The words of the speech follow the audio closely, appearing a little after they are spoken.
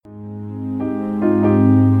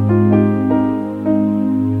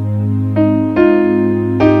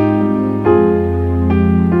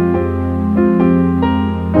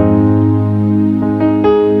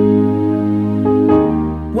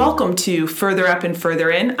Further Up and Further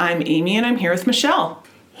In. I'm Amy and I'm here with Michelle.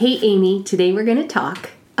 Hey Amy, today we're going to talk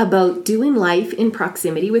about doing life in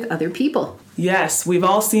proximity with other people. Yes, we've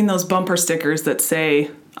all seen those bumper stickers that say,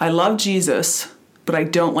 I love Jesus, but I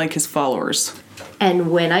don't like his followers. And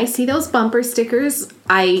when I see those bumper stickers,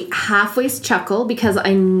 I halfway chuckle because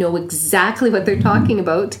I know exactly what they're talking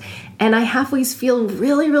about. And I halfway feel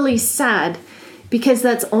really, really sad because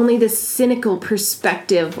that's only the cynical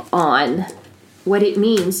perspective on what it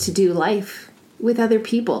means to do life with other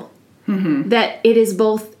people. Mm-hmm. That it is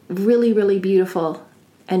both really, really beautiful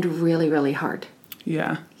and really, really hard.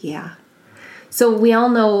 Yeah. Yeah. So we all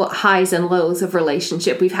know highs and lows of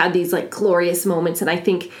relationship. We've had these like glorious moments, and I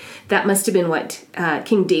think that must have been what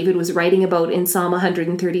King David was writing about in Psalm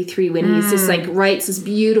 133 when he's just like writes this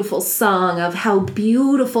beautiful song of how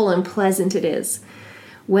beautiful and pleasant it is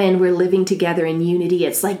when we're living together in unity.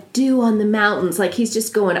 It's like dew on the mountains, like he's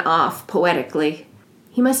just going off poetically.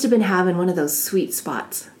 He must have been having one of those sweet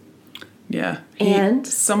spots. Yeah. And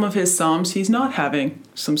some of his Psalms, he's not having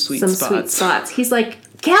some sweet spots. He's like,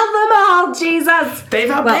 kill them all, Jesus. They've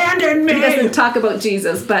abandoned me. He doesn't talk about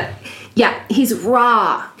Jesus, but yeah, he's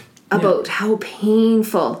raw about how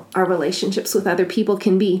painful our relationships with other people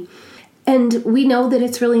can be. And we know that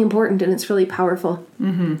it's really important and it's really powerful.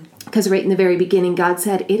 Because right in the very beginning, God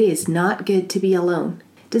said, it is not good to be alone.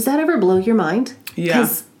 Does that ever blow your mind? Yeah.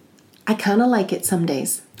 Because I kind of like it some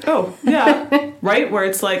days. Oh, yeah. Right? Where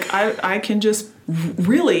it's like, I can just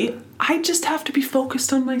really... I just have to be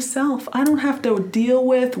focused on myself. I don't have to deal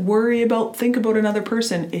with, worry about, think about another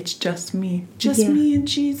person. It's just me. Just me and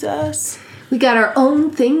Jesus. We got our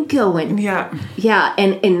own thing going. Yeah. Yeah,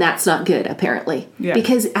 and that's not good, apparently. Yeah.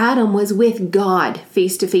 Because Adam was with God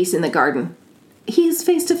face-to-face in the garden. He's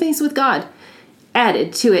face-to-face with God.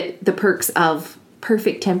 Added to it the perks of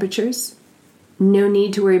perfect temperatures, no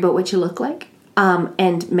need to worry about what you look like,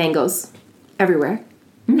 and mangoes everywhere.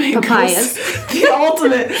 Mangoes. Papayas. The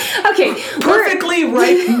ultimate. Okay. Perfectly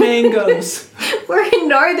ripe mangoes. We're in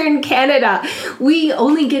northern Canada. We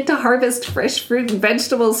only get to harvest fresh fruit and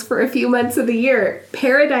vegetables for a few months of the year.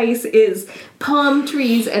 Paradise is palm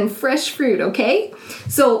trees and fresh fruit, okay?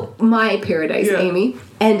 So my paradise, Amy,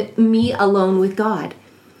 and me alone with God.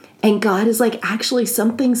 And God is like, actually,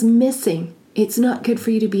 something's missing. It's not good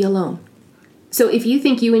for you to be alone. So if you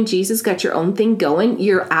think you and Jesus got your own thing going,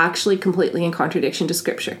 you're actually completely in contradiction to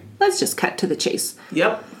Scripture. Let's just cut to the chase.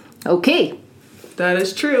 Yep. Okay. That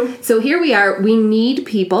is true. So here we are. We need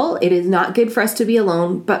people. It is not good for us to be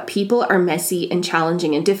alone, but people are messy and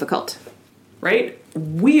challenging and difficult. Right?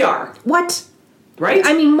 We are. What? Right?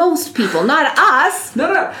 I mean, most people, not us.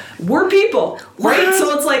 No. We're people. What? Right?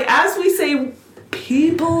 So it's like, as we say,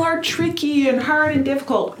 people are tricky and hard and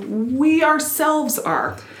difficult. We ourselves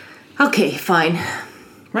are. Okay, fine.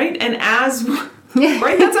 Right? And as...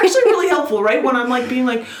 right? That's actually really helpful, right? When I'm like being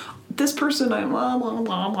like, this person, I'm blah, blah,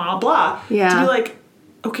 blah, blah, blah. Yeah. To be like,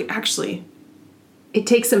 okay, actually... It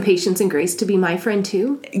takes some patience and grace to be my friend,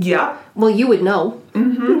 too. Yeah. Well, you would know.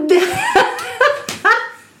 Mm-hmm.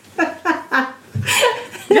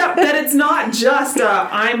 Yeah, that it's not just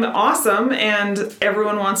I'm awesome and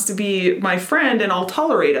everyone wants to be my friend and I'll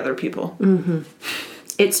tolerate other people. Mm-hmm.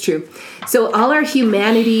 It's true. So all our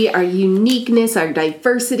humanity, our uniqueness, our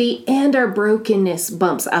diversity, and our brokenness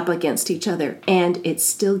bumps up against each other. And it's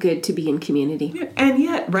still good to be in community. Yeah, and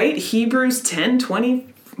yet, right? Hebrews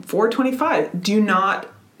 10:24-25. Do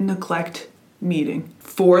not neglect meeting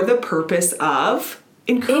for the purpose of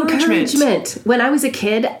encouragement. When I was a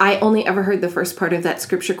kid, I only ever heard the first part of that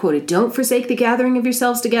scripture quoted. Don't forsake the gathering of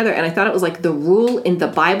yourselves together. And I thought it was like the rule in the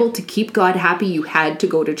Bible to keep God happy, you had to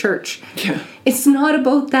go to church. Yeah. It's not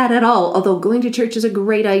about that at all. Although going to church is a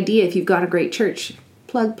great idea if you've got a great church.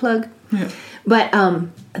 Plug. Yeah. But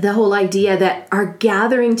the whole idea that our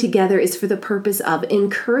gathering together is for the purpose of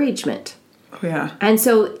encouragement. Oh, yeah. And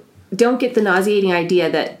so don't get the nauseating idea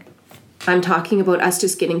that I'm talking about us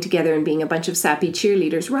just getting together and being a bunch of sappy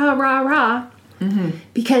cheerleaders. Rah, rah, rah. Mm-hmm.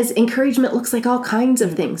 Because encouragement looks like all kinds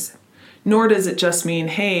of things. Nor does it just mean,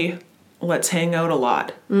 hey, let's hang out a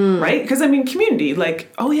lot, right? Because, I mean, community,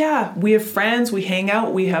 like, oh, yeah, we have friends, we hang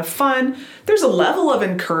out, we have fun. There's a level of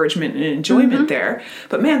encouragement and enjoyment there.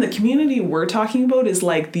 But, man, the community we're talking about is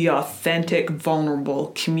like the authentic,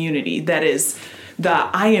 vulnerable community that is the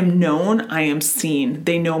I am known, I am seen.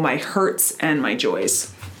 They know my hurts and my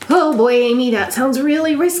joys. Oh boy, Amy, that sounds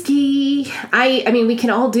really risky. I mean, we can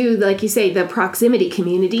all do, like you say, the proximity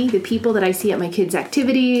community, the people that I see at my kids'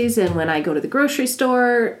 activities and when I go to the grocery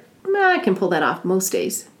store. I can pull that off most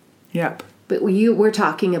days. Yep. But we're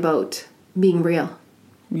talking about being real.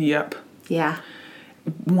 Yep. Yeah.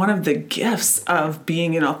 One of the gifts of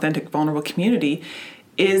being an authentic, vulnerable community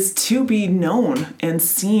is to be known and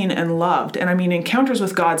seen and loved. And I mean, encounters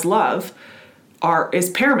with God's love is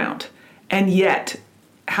paramount. And yet,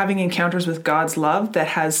 having encounters with God's love that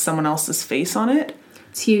has someone else's face on it,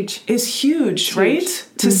 it's huge. Is huge, right?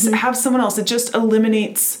 To have someone else, it just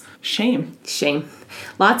eliminates shame. Shame.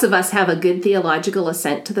 Lots of us have a good theological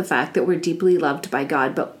assent to the fact that we're deeply loved by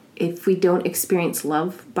God, but if we don't experience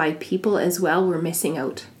love by people as well, we're missing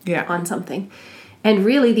out on something. And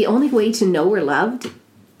really, the only way to know we're loved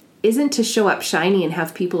isn't to show up shiny and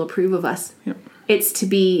have people approve of us. Yep. It's to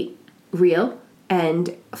be real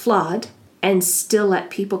and flawed and still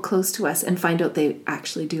let people close to us and find out they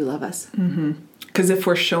actually do love us. Because if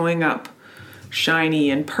we're showing up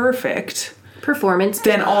shiny and perfect, performance,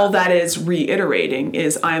 then all that is reiterating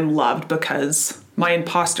is I'm loved because my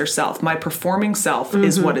imposter self, my performing self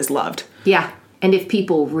is what is loved. Yeah. And if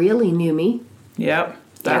people really knew me. Yep.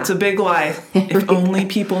 That's a big lie. If only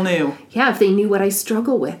people knew. Yeah. If they knew what I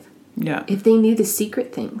struggle with. Yeah. If they knew the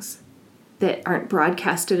secret things that aren't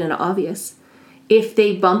broadcasted and obvious. If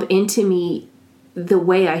they bump into me the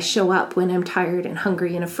way I show up when I'm tired and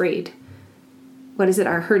hungry and afraid. What is it?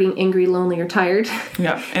 Are hurting, angry, lonely, or tired?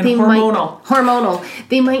 Yeah. And hormonal. Hormonal.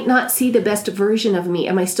 They might not see the best version of me.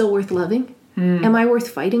 Am I still worth loving? Am I worth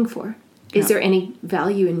fighting for? Is there any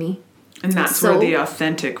value in me? And that's where the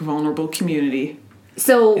authentic, vulnerable community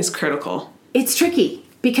is critical. It's tricky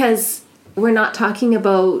because we're not talking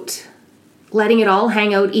about letting it all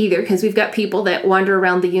hang out either, because we've got people that wander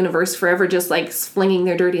around the universe forever just like flinging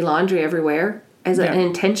their dirty laundry everywhere as an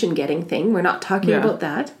intention-getting thing. We're not talking about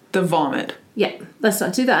that. The vomit. Yeah, let's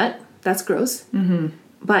not do that. That's gross.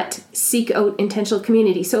 But seek out intentional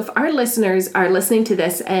community. So if our listeners are listening to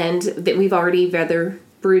this and that we've already rather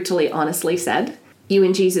brutally, honestly said, you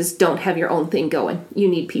and Jesus don't have your own thing going. You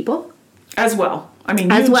need people. As well. I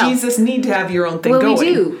mean, you and Jesus need to have your own thing going. Well,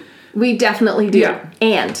 we do. We definitely do. Yeah.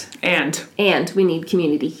 And we need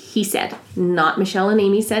community. He said. Not Michelle and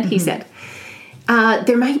Amy said. He said.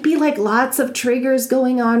 There might be like lots of triggers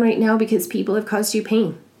going on right now because people have caused you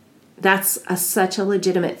pain. That's such a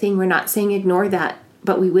legitimate thing. We're not saying ignore that,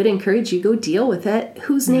 but we would encourage you, go deal with it.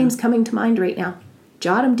 Whose name's coming to mind right now?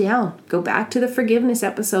 Jot them down. Go back to the forgiveness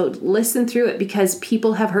episode. Listen through it because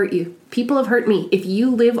people have hurt you. People have hurt me. If you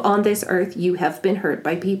live on this earth, you have been hurt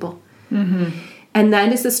by people. And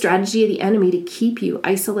that is the strategy of the enemy, to keep you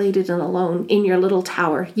isolated and alone in your little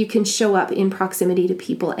tower. You can show up in proximity to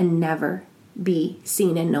people and never be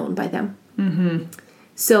seen and known by them.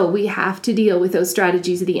 So we have to deal with those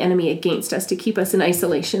strategies of the enemy against us to keep us in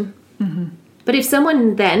isolation. But if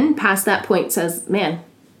someone then past that point says, man,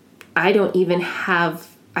 I don't even have,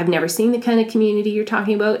 I've never seen the kind of community you're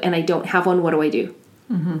talking about, and I don't have one, what do I do?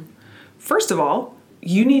 First of all,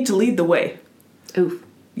 you need to lead the way. Oof.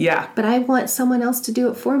 Yeah. But I want someone else to do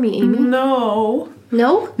it for me, Amy. No.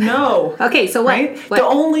 No? No. Okay, so what? Right? What? The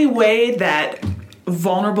only way that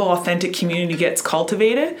vulnerable, authentic community gets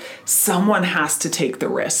cultivated, someone has to take the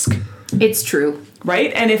risk. It's true.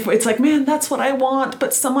 Right? And if it's like, man, that's what I want,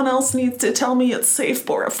 but someone else needs to tell me it's safe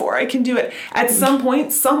before I can do it. At some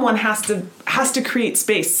point, someone has to create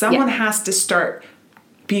space. Someone has to start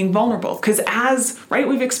being vulnerable. Because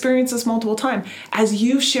we've experienced this multiple times. As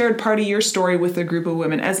you've shared part of your story with a group of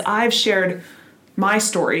women, as I've shared my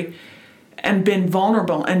story and been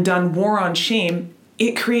vulnerable and done war on shame,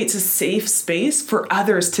 it creates a safe space for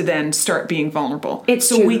others to then start being vulnerable. It's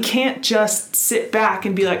true. We can't just sit back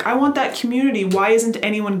and be like, I want that community. Why isn't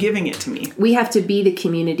anyone giving it to me? We have to be the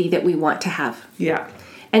community that we want to have. Yeah.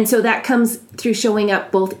 And so that comes through showing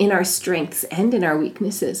up both in our strengths and in our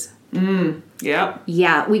weaknesses. Yep.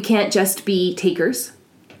 Yeah, we can't just be takers.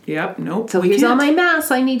 Yep, nope. So here's all my mess.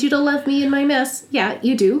 I need you to love me in my mess. Yeah,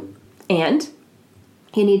 you do. And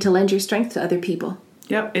you need to lend your strength to other people.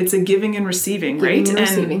 Yep, it's a giving and receiving, right? Giving and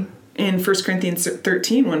receiving. In 1 Corinthians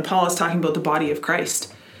 13, when Paul is talking about the body of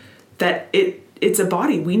Christ, that it's a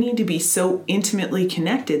body. We need to be so intimately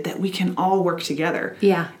connected that we can all work together.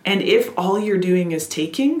 Yeah. And if all you're doing is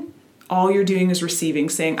taking, all you're doing is receiving,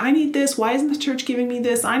 saying, I need this, why isn't the church giving me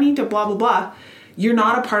this? I need to blah, blah, blah. You're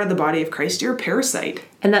not a part of the body of Christ. You're a parasite.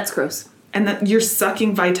 And that's gross. And that you're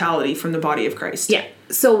sucking vitality from the body of Christ. Yeah.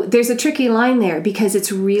 So there's a tricky line there because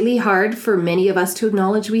it's really hard for many of us to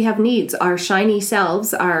acknowledge we have needs. Our shiny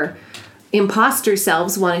selves, our imposter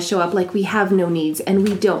selves want to show up like we have no needs, and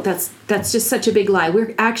we don't. That's just such a big lie.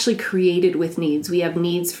 We're actually created with needs. We have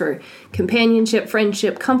needs for companionship,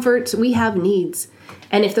 friendship, comfort. We have needs.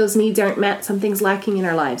 And if those needs aren't met, something's lacking in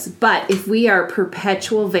our lives. But if we are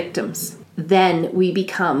perpetual victims, then we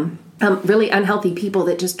become really unhealthy people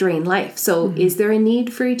that just drain life. So is there a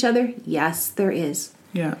need for each other? Yes, there is.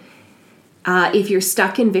 Yeah. If you're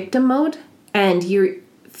stuck in victim mode and you're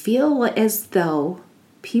feel as though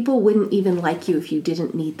people wouldn't even like you if you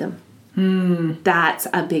didn't need them. That's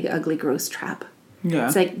a big, ugly, gross trap. Yeah.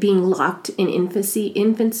 It's like being locked in infancy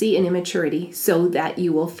and immaturity so that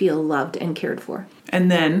you will feel loved and cared for.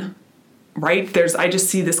 And then, right, I just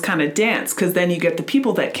see this kind of dance, because then you get the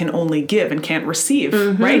people that can only give and can't receive,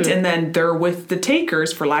 right? And then they're with the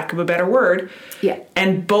takers, for lack of a better word. Yeah.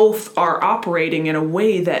 And both are operating in a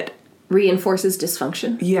way that reinforces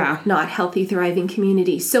dysfunction. Yeah. Not healthy, thriving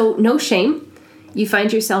community. So no shame. You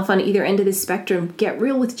find yourself on either end of the spectrum. Get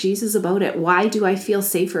real with Jesus about it. Why do I feel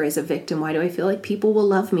safer as a victim? Why do I feel like people will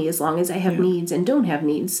love me as long as I have needs and don't have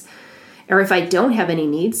needs? Or if I don't have any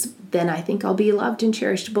needs, then I think I'll be loved and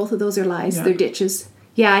cherished. Both of those are lies. Yeah. They're ditches.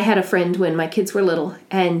 Yeah, I had a friend when my kids were little,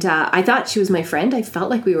 and I thought she was my friend. I felt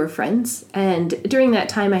like we were friends. And during that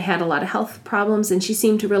time, I had a lot of health problems, and she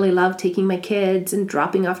seemed to really love taking my kids and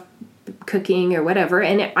dropping off cooking or whatever.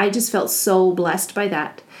 And I just felt so blessed by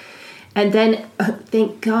that. And then,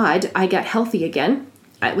 thank God, I got healthy again.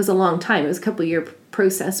 It was a long time. It was a couple-year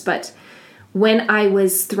process. But when I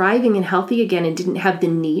was thriving and healthy again and didn't have the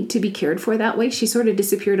need to be cared for that way, she sort of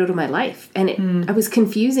disappeared out of my life. And it was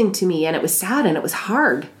confusing to me, and it was sad, and it was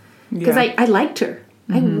hard. Because I liked her.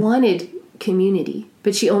 I wanted community.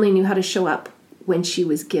 But she only knew how to show up when she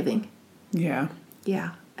was giving. Yeah.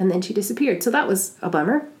 Yeah. And then she disappeared. So that was a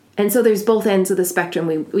bummer. And so there's both ends of the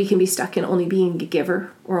spectrum. We can be stuck in only being a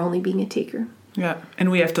giver or only being a taker. Yeah.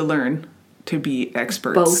 And we have to learn to be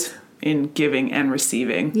experts Both. in giving and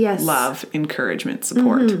receiving love, encouragement,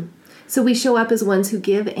 support. So we show up as ones who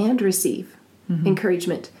give and receive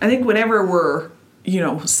encouragement. I think whenever we're,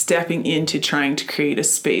 stepping into trying to create a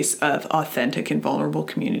space of authentic and vulnerable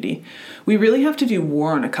community, we really have to do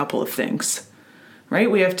war on a couple of things,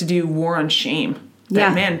 right? We have to do war on shame.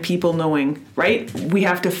 That, man, people knowing, right? We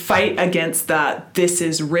have to fight against this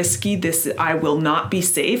is risky, I will not be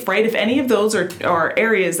safe, right? If any of those are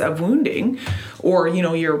areas of wounding, or,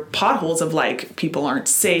 your potholes of like, people aren't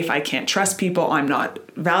safe, I can't trust people, I'm not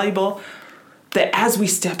valuable, that as we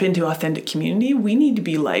step into authentic community, we need to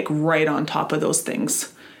be like right on top of those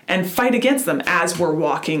things and fight against them as we're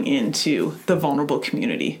walking into the vulnerable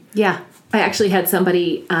community. Yeah. I actually had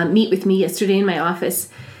somebody meet with me yesterday in my office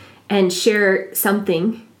and share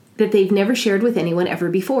something that they've never shared with anyone ever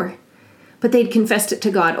before. But they'd confessed it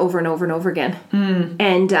to God over and over and over again.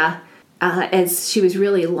 And as she was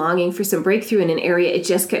really longing for some breakthrough in an area, it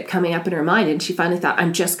just kept coming up in her mind. And she finally thought,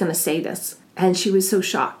 I'm just going to say this. And she was so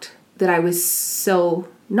shocked that I was so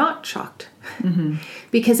not shocked.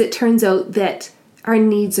 Because it turns out that our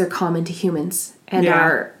needs are common to humans. And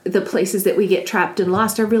the places that we get trapped and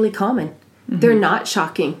lost are really common. They're not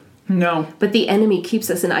shocking. No. But the enemy keeps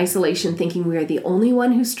us in isolation, thinking we are the only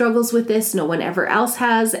one who struggles with this. No one ever else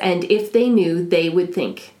has. And if they knew, they would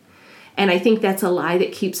think. And I think that's a lie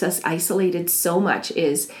that keeps us isolated so much,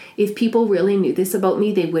 is if people really knew this about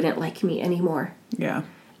me, they wouldn't like me anymore. Yeah.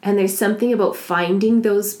 And there's something about finding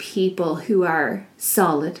those people who are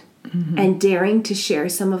solid and daring to share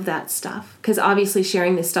some of that stuff. Because obviously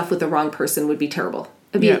sharing this stuff with the wrong person would be terrible.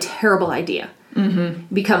 It'd be a terrible idea.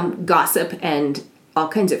 Become gossip and all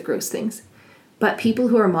kinds of gross things. But people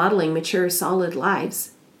who are modeling mature, solid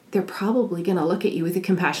lives, they're probably going to look at you with the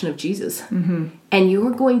compassion of Jesus. And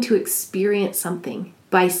you're going to experience something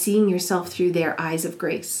by seeing yourself through their eyes of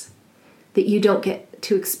grace that you don't get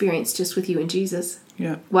to experience just with you and Jesus.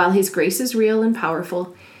 Yeah. While his grace is real and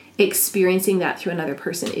powerful, experiencing that through another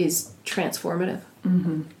person is transformative.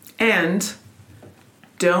 And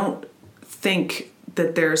don't think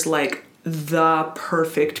that there's like the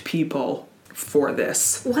perfect people for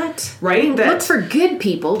this. What? Right? I mean, look for good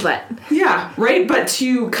people, but... Yeah, right? But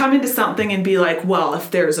to come into something and be like, well,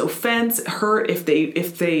 if there's offense, hurt, if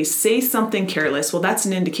they say something careless, well, that's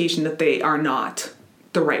an indication that they are not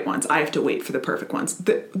the right ones. I have to wait for the perfect ones.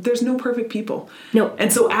 There's no perfect people. No.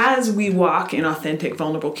 And so as we walk in authentic,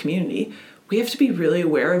 vulnerable community, we have to be really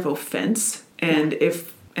aware of offense and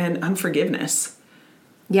unforgiveness.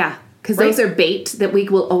 Yeah, because those are bait that we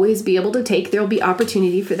will always be able to take. There will be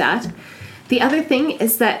opportunity for that. The other thing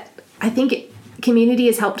is that I think community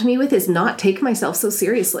has helped me with is not take myself so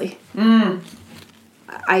seriously.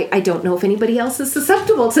 I don't know if anybody else is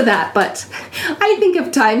susceptible to that, but I think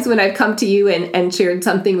of times when I've come to you and shared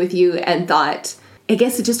something with you and thought, I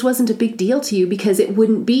guess it just wasn't a big deal to you because it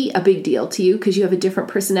wouldn't be a big deal to you because you have a different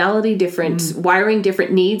personality, different wiring,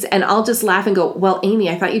 different needs. And I'll just laugh and go, well, Amy,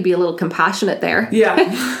 I thought you'd be a little compassionate there. Yeah.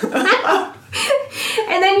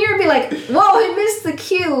 And then you'd be like, whoa, I missed the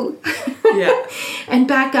cue. Yeah. And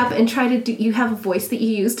back up and try to do, you have a voice that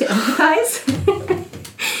you use to empathize.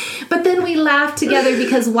 But then then we laughed together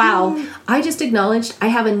because, wow, I just acknowledged I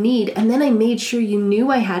have a need. And then I made sure you knew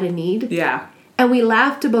I had a need. Yeah. And we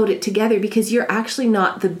laughed about it together because you're actually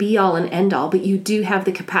not the be all and end all, but you do have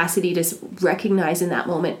the capacity to recognize in that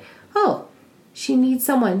moment, oh, she needs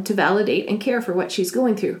someone to validate and care for what she's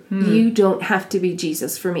going through. You don't have to be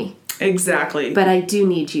Jesus for me. Exactly. But I do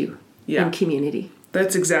need you in community.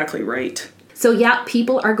 That's exactly right. So yeah,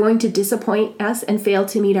 people are going to disappoint us and fail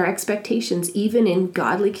to meet our expectations, even in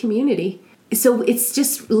godly community. So it's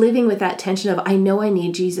just living with that tension of, I know I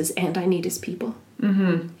need Jesus and I need his people.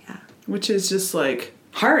 Mm-hmm. Yeah. Which is just like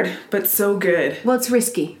hard, but so good. Well, it's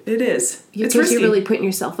risky. It is. It's risky. You're really putting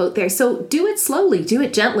yourself out there. So do it slowly, do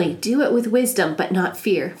it gently, do it with wisdom, but not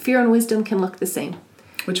fear. Fear and wisdom can look the same.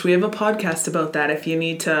 Which we have a podcast about that if you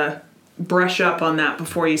need to brush up on that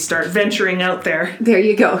before you start venturing out there. There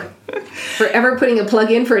you go. Forever putting a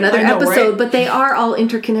plug in for another episode, right? But they are all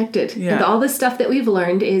interconnected. Yeah. And all the stuff that we've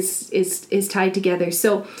learned is tied together.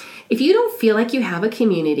 So if you don't feel like you have a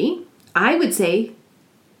community, I would say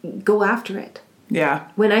go after it. Yeah.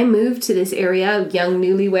 When I moved to this area, young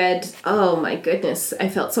newlywed, oh my goodness, I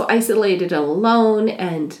felt so isolated and alone.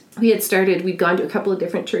 And we'd gone to a couple of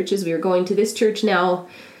different churches. We were going to this church now,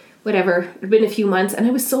 whatever. It had been a few months and I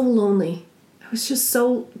was so lonely. I was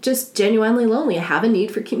just genuinely lonely. I have a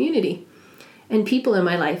need for community and people in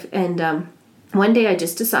my life. And one day I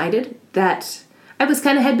just decided that I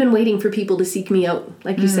had been waiting for people to seek me out,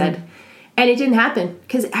 like you said. And it didn't happen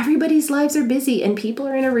because everybody's lives are busy and people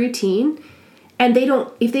are in a routine. And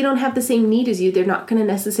if they don't have the same need as you, they're not going to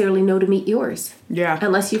necessarily know to meet yours. Yeah.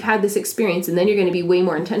 Unless you've had this experience, and then you're going to be way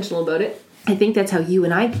more intentional about it. I think that's how you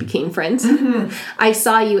and I became friends. Mm-hmm. I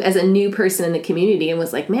saw you as a new person in the community and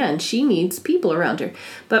was like, man, she needs people around her.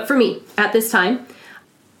 But for me, at this time,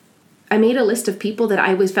 I made a list of people that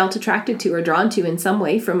I felt attracted to or drawn to in some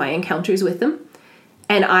way from my encounters with them.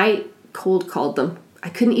 And I cold called them. I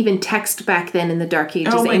couldn't even text back then in the dark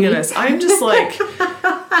ages. Oh my goodness. I'm just like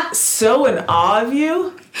so in awe of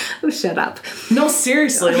you. Oh, shut up. No,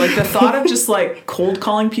 seriously. Like the thought of just like cold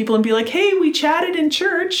calling people and be like, hey, we chatted in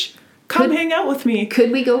church. Come hang out with me.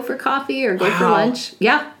 Could we go for coffee or go for lunch?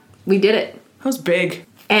 Yeah, we did it. That was big.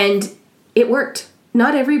 And it worked.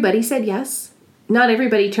 Not everybody said yes. Not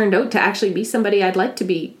everybody turned out to actually be somebody I'd like to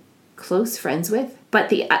be close friends with.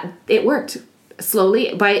 But it worked.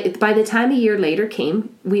 Slowly, by the time a year later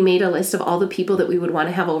came, we made a list of all the people that we would want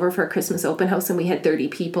to have over for a Christmas open house, and we had 30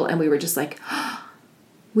 people, and we were just like, oh,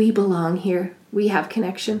 we belong here. We have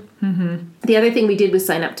connection. Mm-hmm. The other thing we did was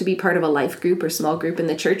sign up to be part of a life group or small group in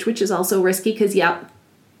the church, which is also risky because,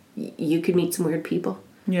 you could meet some weird people.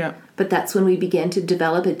 Yeah. But that's when we began to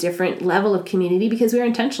develop a different level of community because we were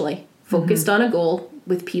intentionally focused on a goal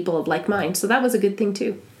with people of like mind. So that was a good thing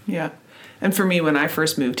too. Yeah. And for me, when I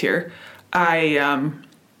first moved here, I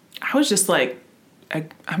was just like,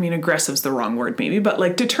 I mean, aggressive's the wrong word maybe, but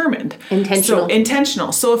like determined.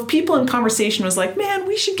 Intentional. So if people in conversation was like, man,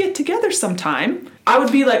 we should get together sometime, I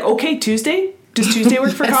would be like, okay, Tuesday? Does Tuesday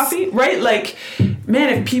work for coffee? Right? Like, man,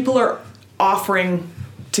 if people are offering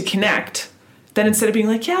to connect, then instead of being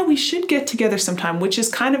like, yeah, we should get together sometime, which is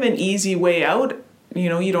kind of an easy way out. You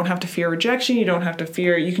know, you don't have to fear rejection. You don't have to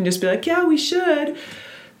fear, you can just be like, yeah, we should.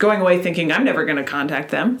 Going away thinking I'm never going to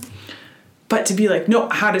contact them. But to be like, no,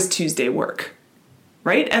 how does Tuesday work?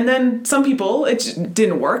 Right? And then some people, it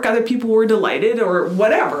didn't work. Other people were delighted or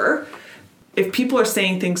whatever. If people are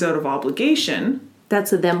saying things out of obligation.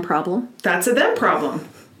 That's a them problem. That's a them problem.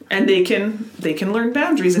 And they can learn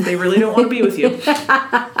boundaries if they really don't want to be with you.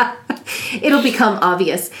 It'll become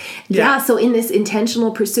obvious. Yeah, so in this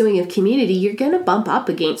intentional pursuing of community, you're going to bump up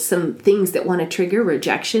against some things that want to trigger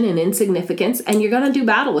rejection and insignificance, and you're going to do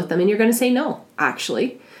battle with them, and you're going to say, no,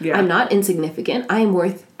 actually, I'm not insignificant. I am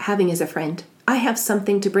worth having as a friend. I have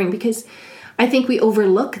something to bring, because I think we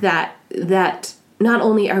overlook that not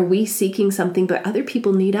only are we seeking something, but other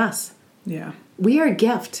people need us. Yeah. We are a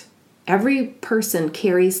gift. Every person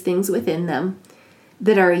carries things within them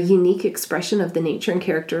that are a unique expression of the nature and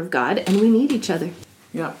character of God, and we need each other.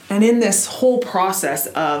 Yeah. And in this whole process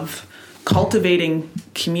of cultivating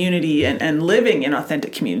community and living in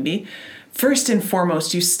authentic community, first and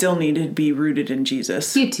foremost, you still need to be rooted in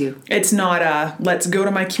Jesus. You too. It's not let's go to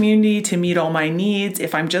my community to meet all my needs.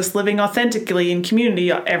 If I'm just living authentically in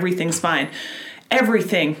community, everything's fine.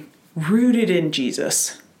 Everything rooted in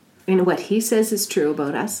Jesus. In what he says is true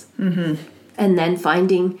about us. Mm-hmm. And then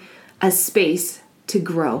finding a space to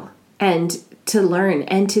grow and to learn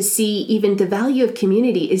and to see even the value of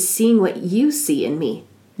community is seeing what you see in me.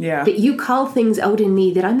 Yeah. That you call things out in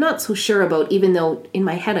me that I'm not so sure about, even though in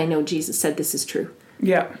my head I know Jesus said this is true.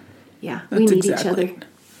 Yeah. Yeah. We need each other.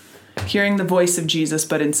 hearing the voice of Jesus,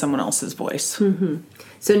 but in someone else's voice.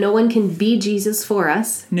 So no one can be Jesus for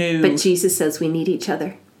us. No. But Jesus says we need each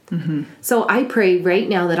other. So I pray right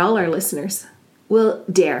now that all our listeners will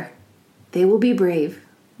dare. They will be brave.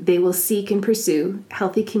 They will seek and pursue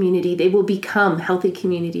healthy community. They will become healthy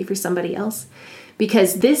community for somebody else.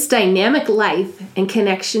 Because this dynamic life and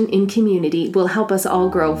connection in community will help us all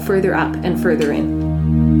grow further up and further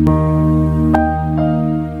in.